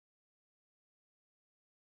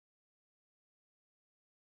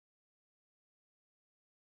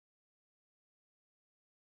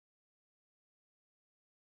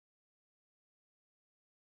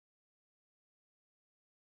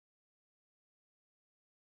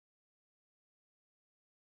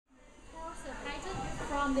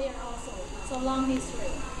from there also. So long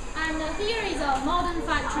history. And here is a modern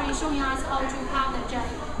factory showing us how to carve the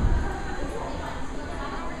jade.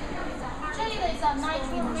 Jade is a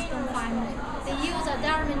natural mineral family. They use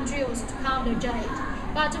diamond drills to carve the jade.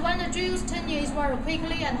 But when the drills turn, it's very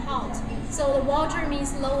quickly and hot. So the water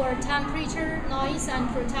means lower temperature, noise, and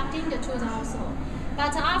protecting the tooth also.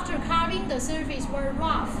 But after carving, the surface very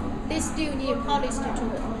rough. They still need polished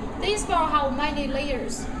tooth. This bar have many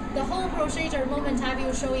layers. The whole procedure moment I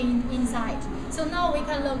will show inside. So now we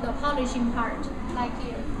can look the polishing part, like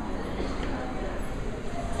here.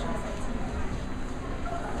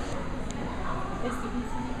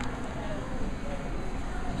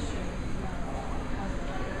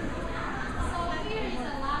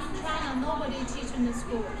 Nobody teach in the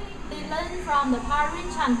school. They learn from the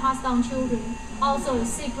parents and pass down children. Also,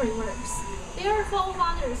 secret works. Their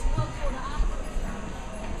forefathers worked for the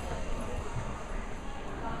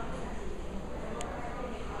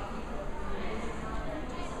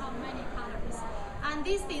many colors. And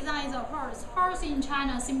this design is a horse. Horse in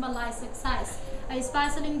China symbolize success,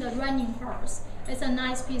 especially the running horse. It's a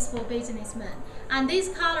nice, peaceful businessman. And this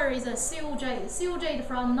color is a seal jade. Seal jade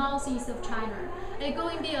from northeast of China. It's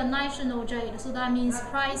going to be a national jade, so that means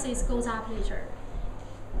prices goes up later.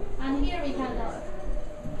 And here we can look.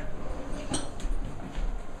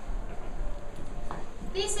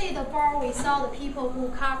 This is the bar we saw the people who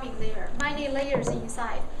carving there. Many layers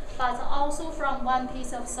inside, but also from one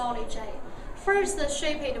piece of solid jade. First, the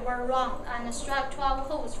shape it were round and struck 12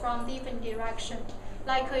 holes from different directions,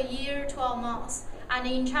 like a year, 12 months. And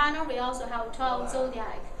in China, we also have 12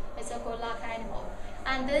 zodiac. It's a good luck animal.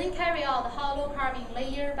 And then carry out the hollow carving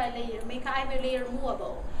layer by layer, make every layer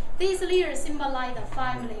movable. These layers symbolize the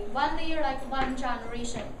family, one layer like one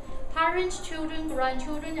generation. Parents, children,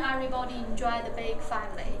 grandchildren, everybody enjoy the big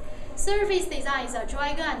family. Surface design is a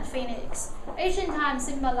dragon and phoenix. Ancient times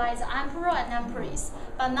symbolize emperor and empress,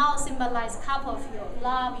 but now symbolize couple of you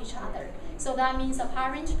love each other. So that means the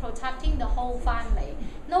parents protecting the whole family.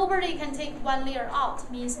 Nobody can take one layer out,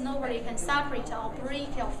 means nobody can separate or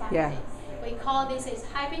break your family. Yeah. We call this is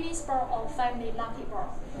happiness bar or family lucky bar.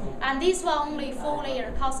 And this one only 4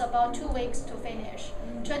 layer costs about 2 weeks to finish.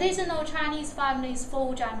 Traditional Chinese families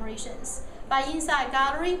 4 generations. But inside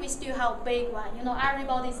gallery, we still have big one. You know,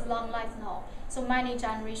 everybody's long life now. So many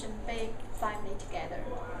generation, big family together.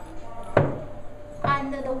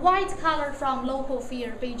 And the white color from local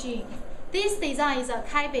fair, Beijing. This design is a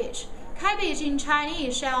cabbage. Cabbage in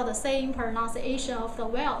Chinese share the same pronunciation of the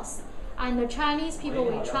wealth. And the Chinese people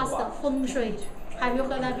will trust the feng shui. Have you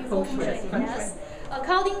heard that before? Feng shui, yes.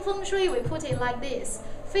 According feng shui, we put it like this.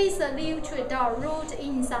 Face the leaf to a door, root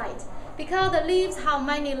inside. Because the leaves have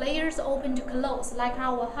many layers open to close, like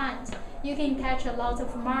our hand. You can catch a lot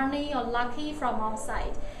of money or lucky from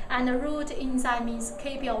outside. And the root inside means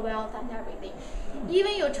keep your wealth and everything.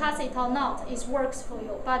 Even you trust it or not, it works for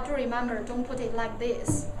you. But do remember, don't put it like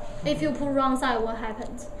this. If you put wrong side, what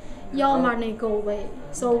happens? Your money go away.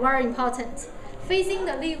 So very important. Facing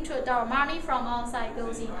the leaf to a door, money from outside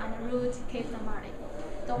goes in, and the root keeps the money.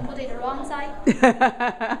 Don't put it the wrong side.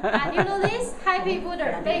 And you know this? Happy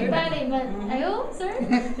Buddha, big belly man. Are you, sir?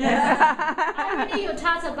 Every you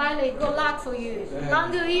touch a belly, good luck for you.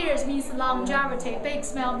 Longer years means longevity. Big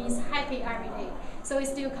smile means happy every day. So we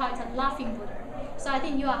still call it a laughing Buddha. So I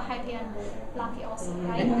think you are happy and lucky also,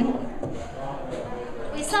 right?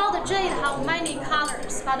 We saw the jade have many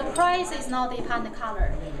colors, but the price is not depend the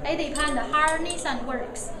color. It depends the hardness and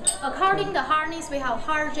works. According to the hardness, we have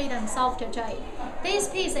hard jade and soft jade. This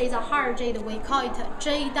piece is a hard jade, we call it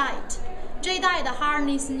jadeite. Jadeite, the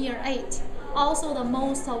hardness near 8. Also the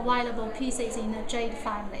most valuable pieces in the jade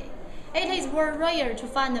family. It is very rare to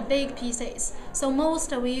find the big pieces, so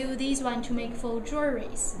most will use this one to make full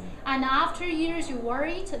jewelries. And after years you wear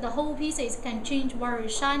it, the whole pieces can change very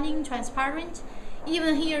shining, transparent.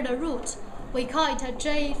 Even here the root, we call it a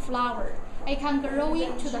jade flower. It can grow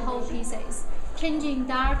into the whole pieces, changing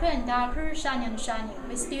darker and darker, shining and shining.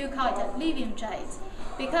 We still call it a living jade.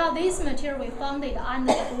 Because this material we found it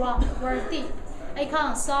under the ground, very deep. It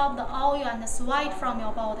can absorb the oil and the sweat from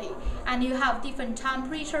your body, and you have different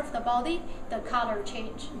temperature of the body, the color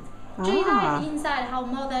change. Jadeite inside have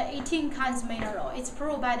more than 18 kinds of mineral. It's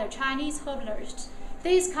proved by the Chinese herbalists.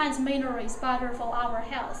 These kinds of mineral is better for our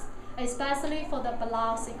health, especially for the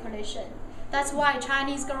blood circulation. That's why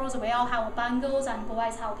Chinese girls will have bangles and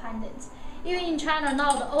boys have pendants. Even in China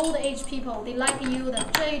now, the old age people, they like to use the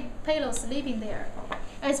jade pillow sleeping there.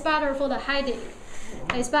 It's better for the headache,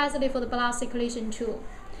 especially for the blood circulation too.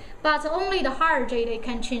 But only the hard jade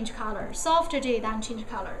can change color. Soft jade don't change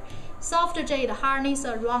color. Soft jade hardness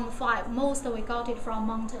around 5. Most we got it from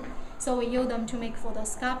mountain, so we use them to make for the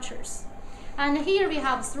sculptures. And here we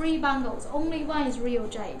have 3 bangles. Only one is real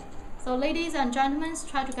jade. So ladies and gentlemen,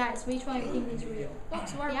 try to guess which one you think is real. The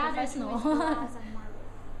others no.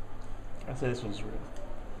 I say this one's real.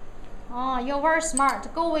 Oh, you're very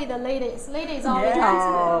smart. Go with the ladies. Ladies always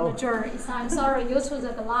answer the juries. I'm sorry, you chose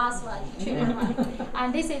the glass one, cheaper one.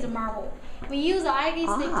 And this is marble. We use the Aggie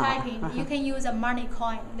stick typing. You can use a money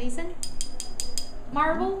coin. Listen.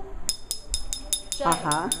 Marble.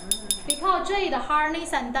 Jade. Because jade, the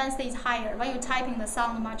hardness and density is higher. When you typing, the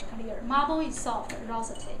sound much clearer. Marble is soft,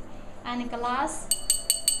 rusty. And glass.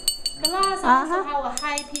 Glass also have a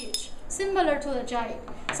high pitch, similar to the jade.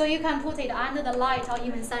 So you can put it under the light or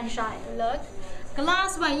even sunshine. Look.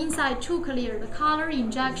 Glass one inside too clear, the color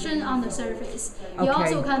injection on the surface. You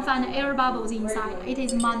also can find air bubbles inside. It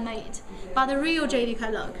is man-made. But the real jade you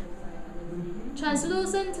can look.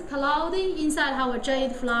 Translucent, cloudy, inside have a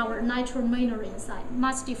jade flower, natural mineral inside.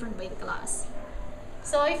 Much different with glass.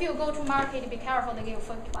 So if you go to market, be careful they give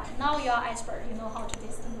fake one. Now you are expert, you know how to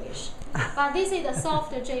distinguish. But this is a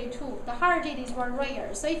soft jade too. The hard jade is very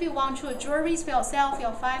rare. So if you want to choose jewelry for yourself,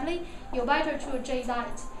 your family, you better choose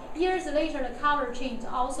jadeite. Years later, the color change.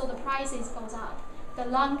 Also, the prices goes up. The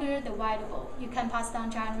longer, the valuable. You can pass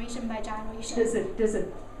down generation by generation. Does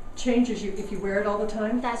it change if you wear it all the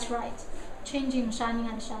time? That's right. Changing, shining,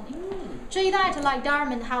 and shining. Jadeite, like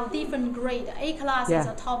diamond, have different grade. A class is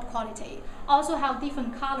a top quality. Also have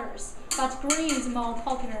different colors, but green is more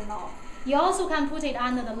popular now. You also can put it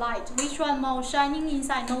under the light. Which one more shining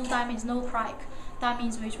inside, no diamonds, no crack. That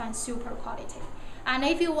means which one super quality. And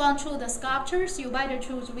if you want to choose the sculptures, you better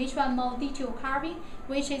choose which one more detail carving,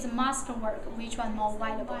 which is masterwork, which one more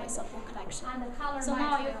valuable is a full collection. And the color. So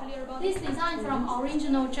now you're clear about this design from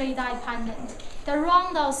original jadeite pendant. The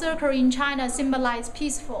round or circle in China symbolize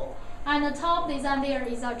peaceful. And the top design there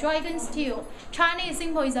is a dragon steel. Chinese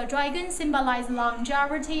symbol is a dragon, symbolize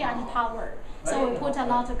longevity and power. So we put a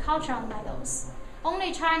lot of culture on medals.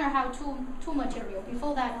 Only China have two material.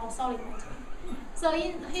 Before that, all solid material. So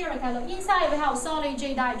here we can look. Inside we have solid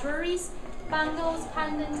jadeite jewelries, bangles,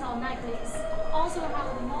 pendants, or necklace. Also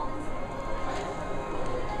have the modern.